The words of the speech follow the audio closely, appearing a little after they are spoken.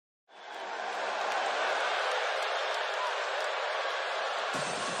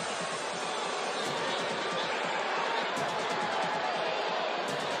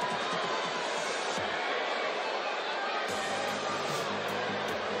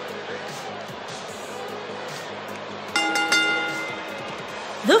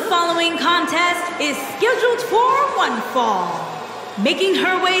The following contest is scheduled for one fall. Making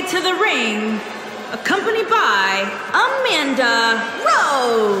her way to the ring, accompanied by Amanda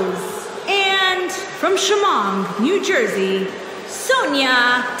Rose. And from Chemung, New Jersey,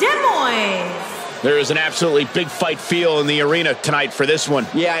 Sonya Deville. There is an absolutely big fight feel in the arena tonight for this one.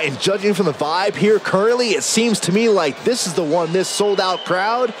 Yeah, and judging from the vibe here currently, it seems to me like this is the one this sold-out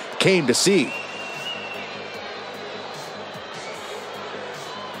crowd came to see.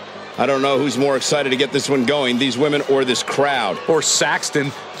 I don't know who's more excited to get this one going, these women or this crowd. Or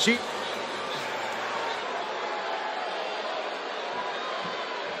Saxton.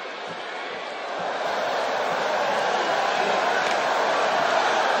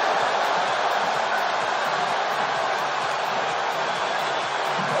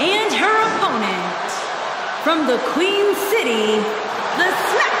 And her opponent, from the Queen City, the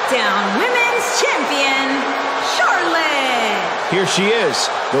SmackDown Women's Champion, Charlotte. Here she is,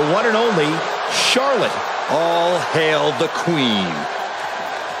 the one and only Charlotte. All hail the Queen.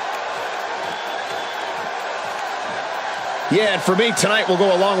 Yeah, and for me, tonight will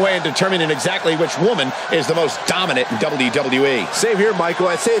go a long way in determining exactly which woman is the most dominant in WWE. Same here, Michael.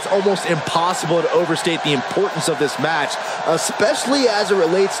 I'd say it's almost impossible to overstate the importance of this match, especially as it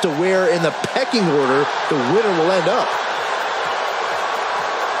relates to where in the pecking order the winner will end up.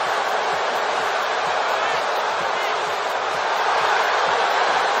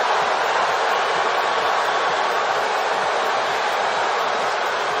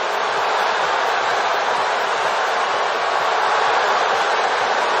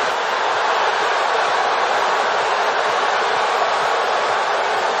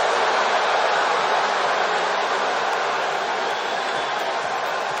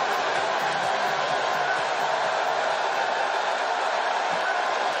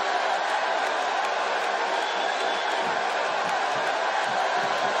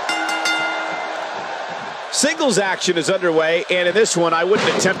 Singles action is underway, and in this one, I wouldn't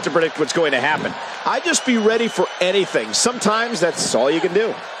attempt to predict what's going to happen. I'd just be ready for anything. Sometimes that's all you can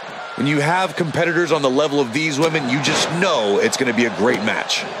do. When you have competitors on the level of these women, you just know it's going to be a great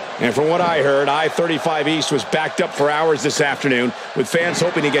match. And from what I heard, I-35 East was backed up for hours this afternoon, with fans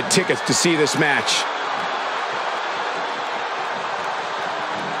hoping to get tickets to see this match.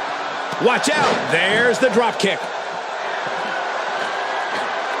 Watch out! There's the drop kick.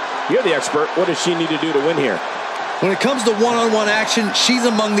 You're the expert. What does she need to do to win here? When it comes to one-on-one action, she's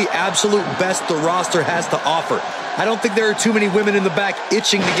among the absolute best the roster has to offer. I don't think there are too many women in the back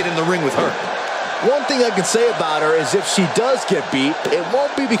itching to get in the ring with her. One thing I can say about her is if she does get beat, it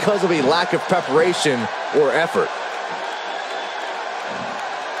won't be because of a lack of preparation or effort.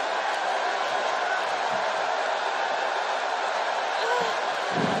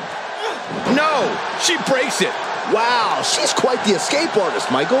 No! She breaks it! Wow, she's quite the escape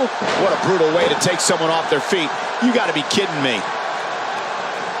artist, Michael. What a brutal way to take someone off their feet. You got to be kidding me.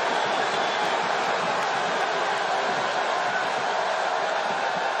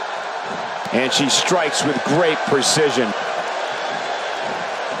 And she strikes with great precision.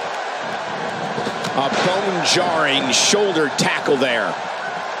 A bone-jarring shoulder tackle there.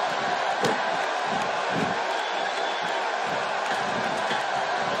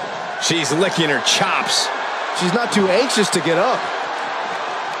 She's licking her chops. She's not too anxious to get up.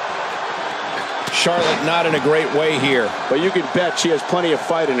 Charlotte not in a great way here, but you can bet she has plenty of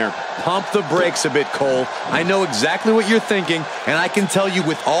fight in her. Pump the brakes a bit, Cole. I know exactly what you're thinking, and I can tell you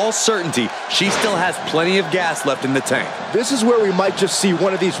with all certainty, she still has plenty of gas left in the tank. This is where we might just see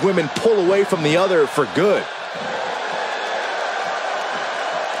one of these women pull away from the other for good.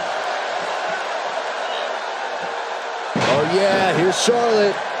 Oh yeah, here's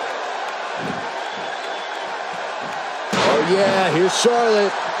Charlotte. Oh yeah, here's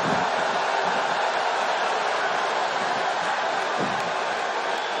Charlotte.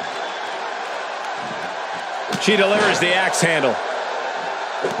 She delivers the axe handle.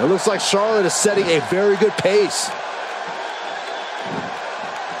 It looks like Charlotte is setting a very good pace.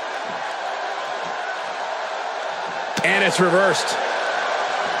 And it's reversed.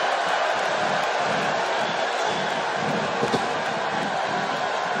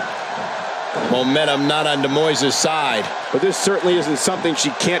 Momentum not on Demoise's side, but this certainly isn't something she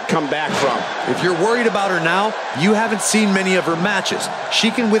can't come back from. If you're worried about her now, you haven't seen many of her matches.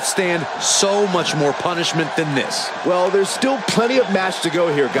 She can withstand so much more punishment than this. Well, there's still plenty of match to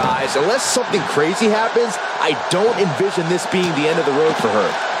go here, guys. Unless something crazy happens, I don't envision this being the end of the road for her.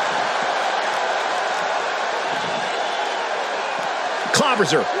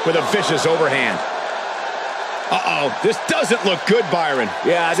 Clobbers her with a vicious overhand. Uh-oh, this doesn't look good, Byron.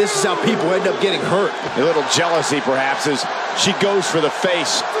 Yeah, this is how people end up getting hurt. A little jealousy, perhaps, as she goes for the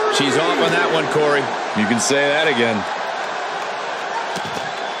face. She's off on that one, Corey. You can say that again.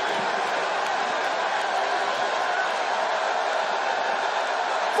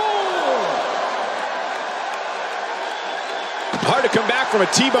 Hard to come back from a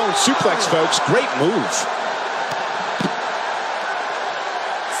T-bone suplex, folks. Great move.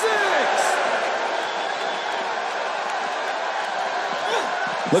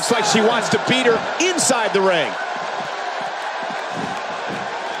 Looks like she wants to beat her inside the ring.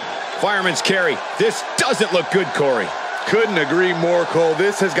 Fireman's carry. This doesn't look good, Corey. Couldn't agree more, Cole.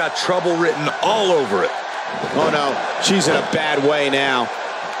 This has got trouble written all over it. Oh, no. She's in a bad way now.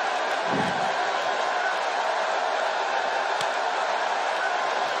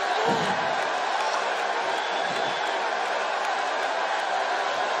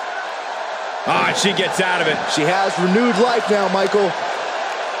 Ah, she gets out of it. She has renewed life now, Michael.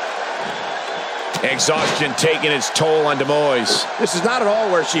 Exhaustion taking its toll on Des Moines. This is not at all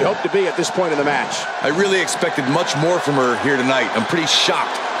where she hoped to be at this point in the match. I really expected much more from her here tonight. I'm pretty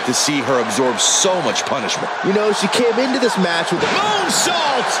shocked to see her absorb so much punishment. You know, she came into this match with a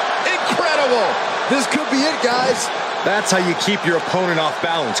moonsault. Incredible. This could be it, guys. That's how you keep your opponent off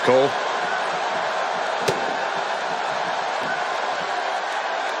balance, Cole.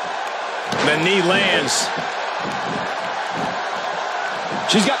 The knee lands.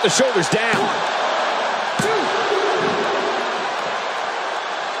 She's got the shoulders down.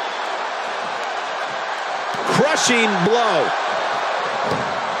 Crushing blow.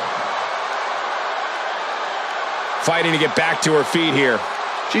 Fighting to get back to her feet here.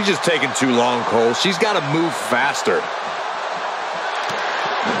 She's just taking too long, Cole. She's got to move faster.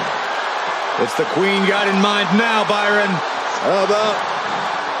 What's the Queen got in mind now, Byron? How about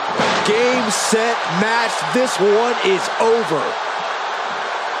game, set, match? This one is over.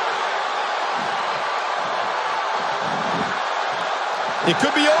 It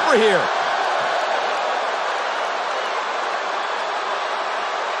could be over here.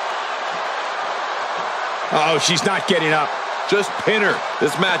 Uh-oh, she's not getting up. Just pin her.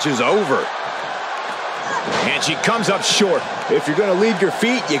 This match is over. And she comes up short. If you're going to leave your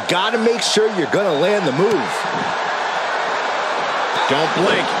feet, you got to make sure you're going to land the move. Don't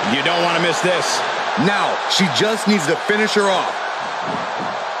blink. You don't want to miss this. Now, she just needs to finish her off.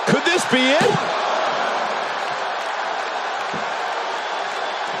 Could this be it?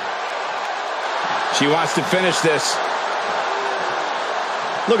 She wants to finish this.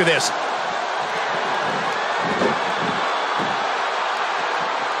 Look at this.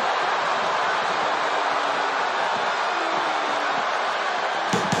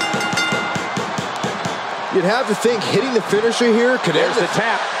 You'd have to think hitting the finisher here could There's the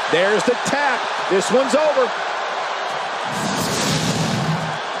tap. There's the tap. This one's over.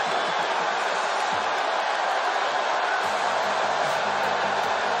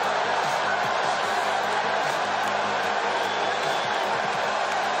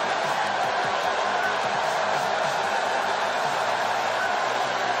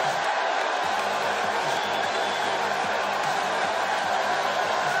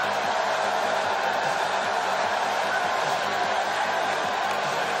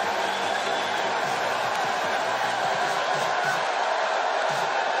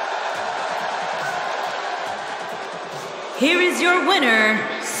 Here is your winner,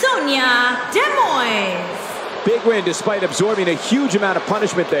 Sonya Deville. Big win despite absorbing a huge amount of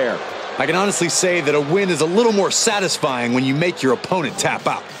punishment there. I can honestly say that a win is a little more satisfying when you make your opponent tap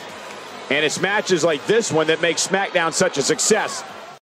out. And it's matches like this one that make SmackDown such a success.